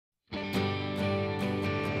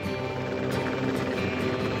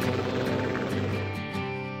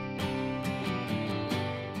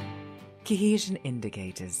Cohesion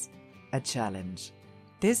indicators, a challenge.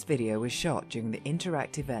 This video was shot during the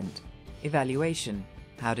Interact event, Evaluation,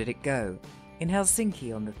 How Did It Go?, in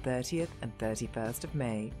Helsinki on the 30th and 31st of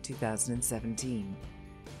May 2017.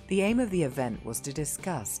 The aim of the event was to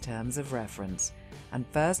discuss terms of reference and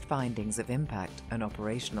first findings of impact and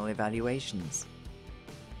operational evaluations.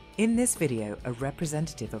 In this video, a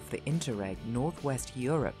representative of the Interreg Northwest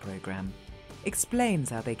Europe program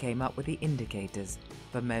explains how they came up with the indicators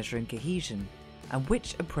for measuring cohesion and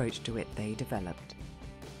which approach to it they developed.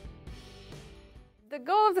 The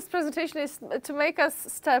goal of this presentation is to make us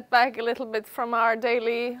step back a little bit from our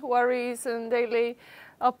daily worries and daily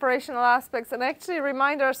operational aspects and actually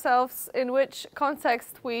remind ourselves in which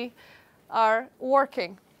context we are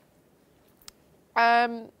working.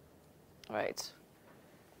 Right.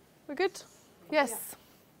 We're good? Yes.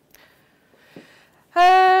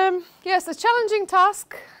 Yes, a challenging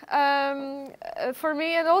task for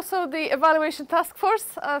me and also the evaluation task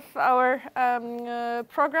force of our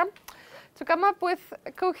program to come up with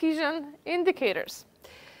cohesion indicators.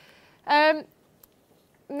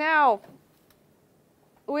 Now,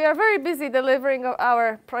 we are very busy delivering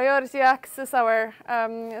our priority axis, our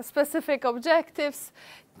specific objectives,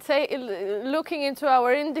 looking into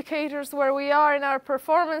our indicators, where we are in our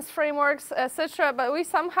performance frameworks, etc. But we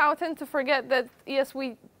somehow tend to forget that, yes,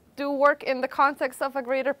 we do work in the context of a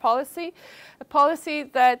greater policy, a policy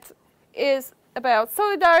that is about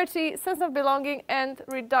solidarity, sense of belonging, and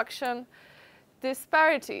reduction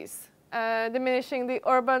disparities, diminishing the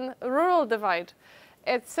urban-rural divide,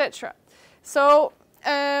 etc. So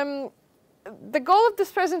the goal of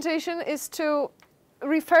this presentation is to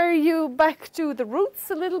refer you back to the roots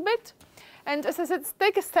a little bit, and as I said,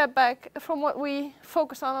 take a step back from what we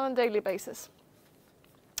focus on a daily basis.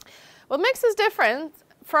 What makes us different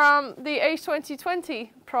from the Age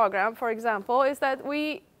 2020 program, for example, is that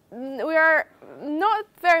we are not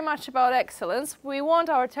very much about excellence. We want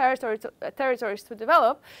our territories to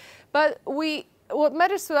develop, but what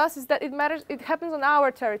matters to us is that it happens on our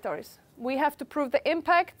territories. We have to prove the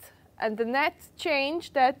impact and the net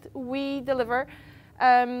change that we deliver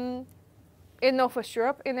in Northwest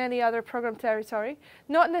Europe, in any other program territory,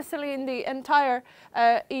 not necessarily in the entire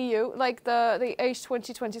EU, like the Age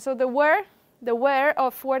 2020. So the where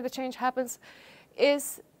of where the change happens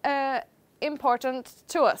is important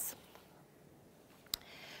to us.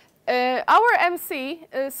 Our MC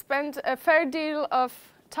spent a fair deal of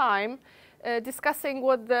time discussing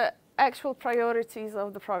what the actual priorities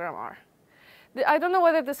of the program are. I don't know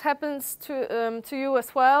whether this happens to you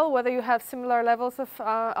as well, whether you have similar levels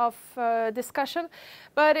of discussion,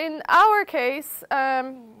 but in our case,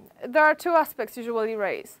 there are two aspects usually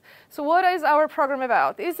raised. So what is our program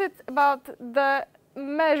about? Is it about the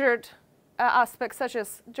measured aspects such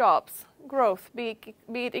as jobs, growth, be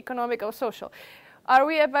it economic or social? Are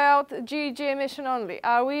we about GHG emission only?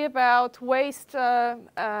 Are we about waste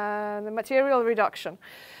material reduction?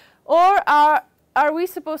 Or are we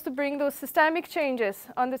supposed to bring those systemic changes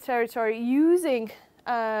on the territory using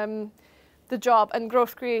the job and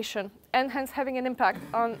growth creation and hence having an impact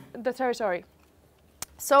on the territory?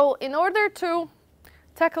 So in order to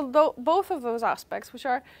tackle both of those aspects, which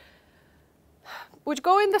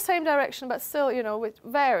go in the same direction but still,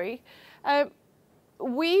 vary,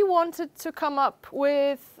 we wanted to come up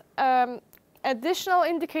with additional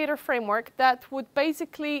indicator framework that would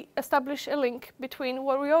basically establish a link between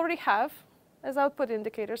what we already have as output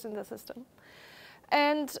indicators in the system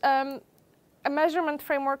and a measurement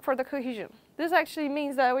framework for the cohesion. This actually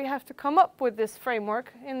means that we have to come up with this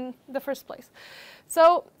framework in the first place.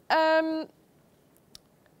 So I'll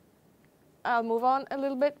move on a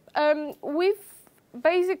little bit. We've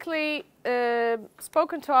basically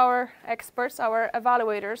spoken to our experts, our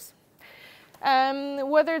evaluators,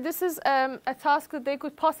 whether this is a task that they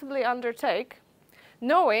could possibly undertake,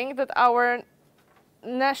 knowing that our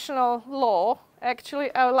national law actually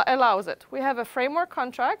allows it. We have a framework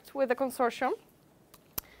contract with a consortium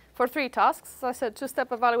for 3 tasks. As I said,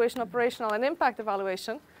 2-step evaluation, operational, and impact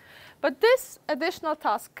evaluation. But this additional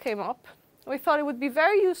task came up. We thought it would be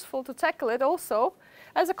very useful to tackle it also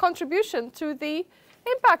as a contribution to the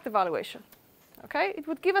impact evaluation. Okay? It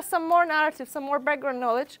would give us some more narrative, some more background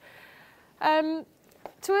knowledge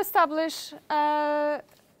to establish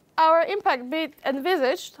our impact, be it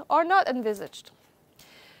envisaged or not envisaged.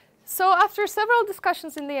 So after several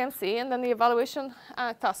discussions in the MC and then the evaluation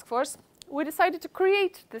task force, we decided to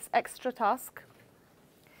create this extra task,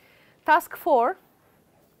 task 4,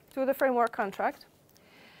 to the framework contract.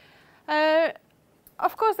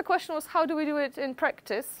 Of course, the question was, how do we do it in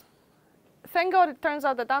practice? Thank God it turns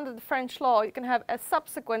out that under the French law, you can have a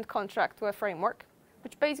subsequent contract to a framework.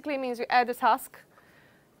 which basically means you add a task,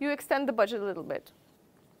 you extend the budget a little bit.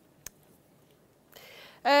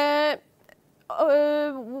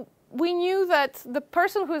 We knew that the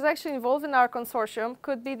person who is actually involved in our consortium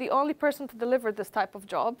could be the only person to deliver this type of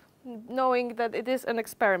job, knowing that it is an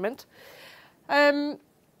experiment. And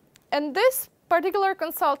this particular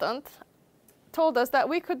consultant told us that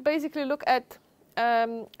we could basically look at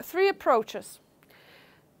 3 approaches.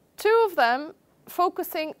 2 of them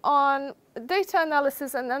focusing on data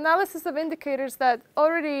analysis and analysis of indicators that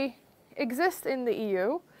already exist in the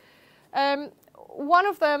EU. One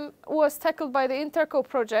of them was tackled by the Interco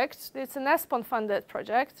project. It's an ESPON-funded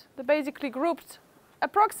project that basically grouped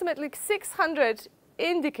approximately 600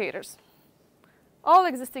 indicators, all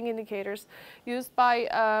existing indicators used by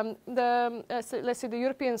let's say the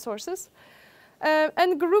European sources,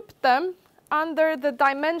 and grouped them under the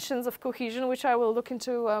dimensions of cohesion, which I will look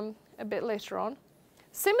into a bit later on.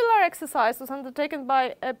 Similar exercise was undertaken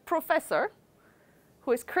by a professor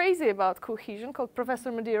who is crazy about cohesion, called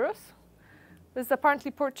Professor Medeiros. Is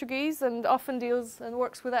apparently Portuguese and often deals and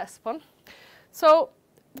works with ESPON. So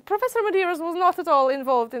Professor Medeiros was not at all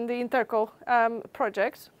involved in the Interco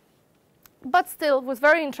project, but still was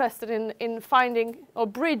very interested in finding or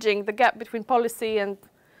bridging the gap between policy and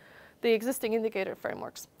the existing indicator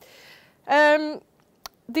frameworks. The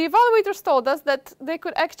evaluators told us that they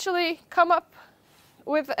could actually come up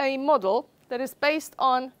with a model that is based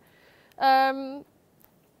on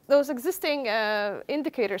those existing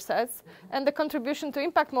indicator sets and the contribution to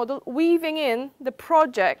impact model, weaving in the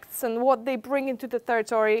projects and what they bring into the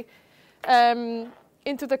territory,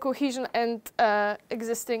 into the cohesion and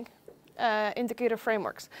existing indicator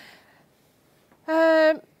frameworks.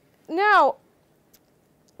 Now,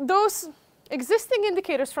 those existing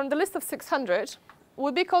indicators from the list of 600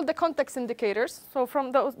 would be called the context indicators, so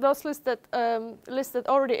from those lists that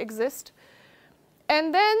already exist.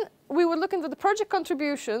 And then we would look into the project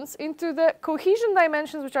contributions, into the cohesion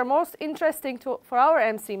dimensions, which are most interesting for our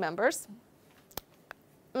MC members,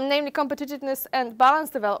 namely competitiveness and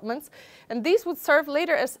balanced developments. And these would serve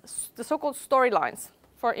later as the so-called storylines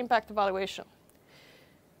for impact evaluation.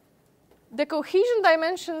 The cohesion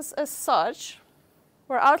dimensions as such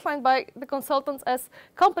were outlined by the consultants as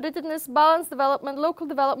competitiveness, balanced development, local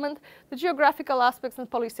development, the geographical aspects, and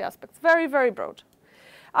policy aspects. Very, very broad.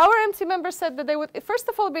 Our MC members said that they would, first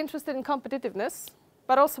of all, be interested in competitiveness,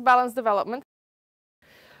 but also balanced development.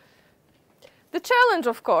 The challenge,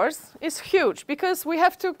 of course, is huge, because we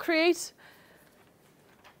have to create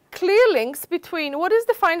clear links between what is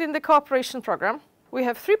defined in the cooperation program. We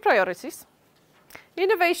have 3 priorities: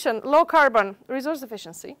 innovation, low carbon, resource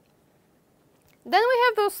efficiency. Then we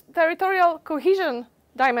have those territorial cohesion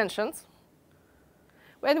dimensions,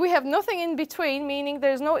 and we have nothing in between, meaning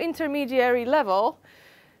there's no intermediary level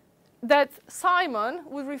that Simon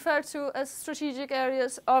would refer to as strategic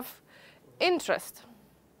areas of interest.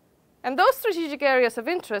 And those strategic areas of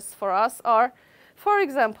interest for us are, for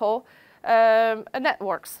example,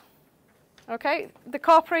 networks. Okay, the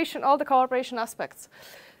cooperation, all the cooperation aspects.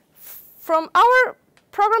 From our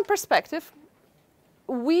program perspective,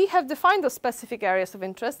 we have defined those specific areas of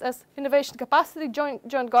interest as innovation capacity,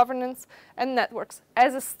 joint governance, and networks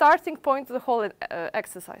as a starting point to the whole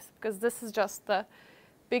exercise, because this is just the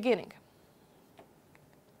beginning.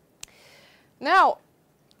 Now,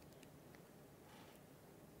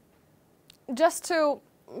 just to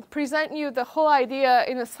present you the whole idea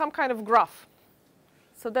in some kind of graph,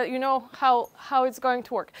 so that you know how it's going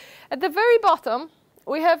to work. At the very bottom,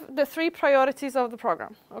 we have the 3 priorities of the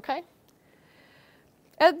program, okay?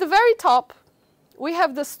 At the very top, we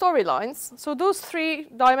have the storylines, so those 3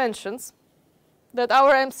 dimensions that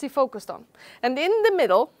our MC focused on. And in the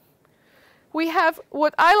middle, we have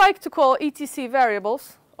what I like to call ETC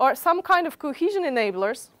variables, or some kind of cohesion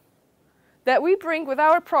enablers that we bring with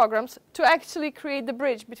our programs to actually create the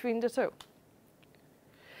bridge between the 2.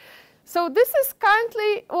 So this is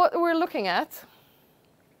currently what we're looking at.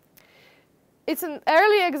 It's an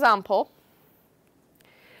early example.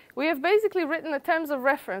 We have basically written the terms of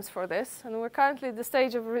reference for this, and we're currently at the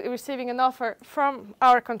stage of receiving an offer from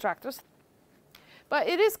our contractors. But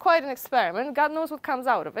it is quite an experiment. God knows what comes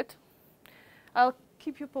out of it. I'll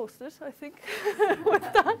keep you posted, I think, with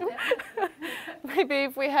time. Maybe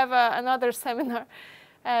if we have another seminar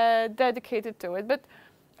dedicated to it. But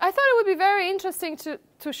I thought it would be very interesting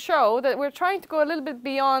to show that we're trying to go a little bit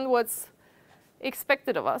beyond what's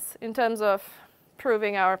expected of us in terms of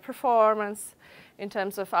proving our performance, in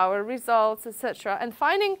terms of our results, etc., and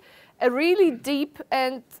finding a really deep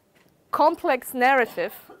and complex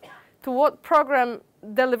narrative to what program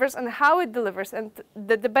delivers and how it delivers, and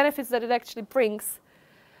the benefits that it actually brings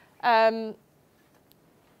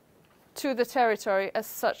to the territory as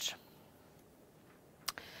such.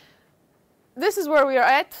 This is where we are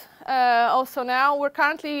at also now. We're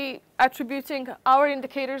currently attributing our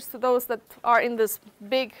indicators to those that are in this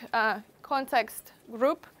big context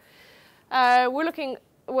group. We're looking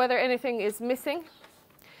whether anything is missing.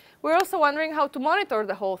 We're also wondering how to monitor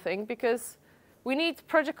the whole thing, because we need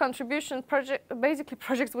project contribution. Basically,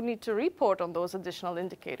 projects would need to report on those additional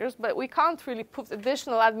indicators, but we can't really put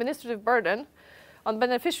additional administrative burden on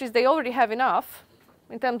beneficiaries. They already have enough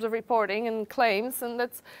in terms of reporting and claims, and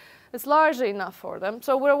it's largely enough for them.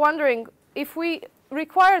 So we're wondering if we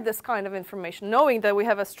require this kind of information, knowing that we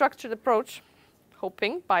have a structured approach,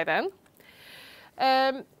 hoping by then,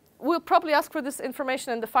 we'll probably ask for this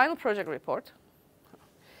information in the final project report.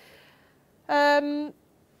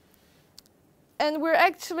 And we're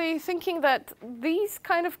actually thinking that these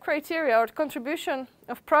kind of criteria or contribution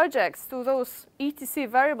of projects to those ETC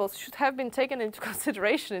variables should have been taken into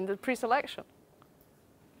consideration in the pre-selection.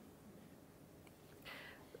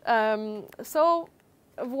 So,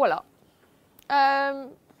 voila.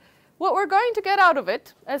 What we're going to get out of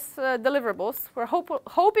it as deliverables, we're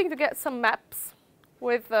hoping to get some maps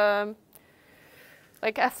with,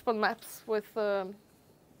 like Aspen maps with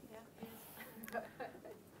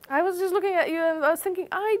I was just looking at you and I was thinking,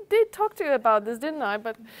 I did talk to you about this, didn't I?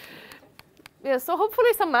 But yeah, so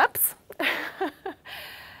hopefully some maps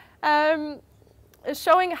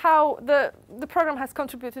showing how the program has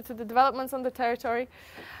contributed to the developments on the territory.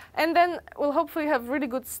 And then we'll hopefully have really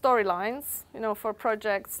good storylines, you know, for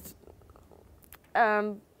projects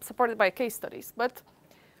supported by case studies. But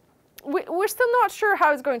we're still not sure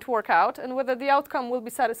how it's going to work out and whether the outcome will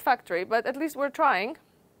be satisfactory, but at least we're trying.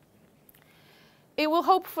 It will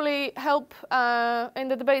hopefully help in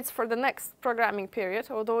the debates for the next programming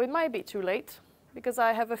period, although it might be too late, because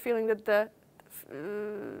I have a feeling that the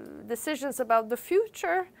decisions about the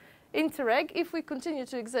future Interreg, if we continue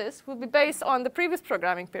to exist, will be based on the previous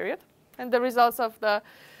programming period and the results of the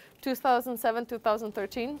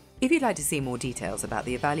 2007-2013. If you'd like to see more details about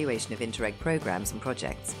the evaluation of Interreg programs and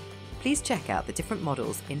projects, please check out the different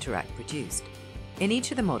models Interact produced. In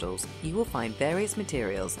each of the models, you will find various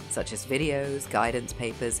materials such as videos, guidance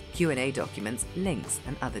papers, Q&A documents, links,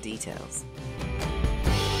 and other details.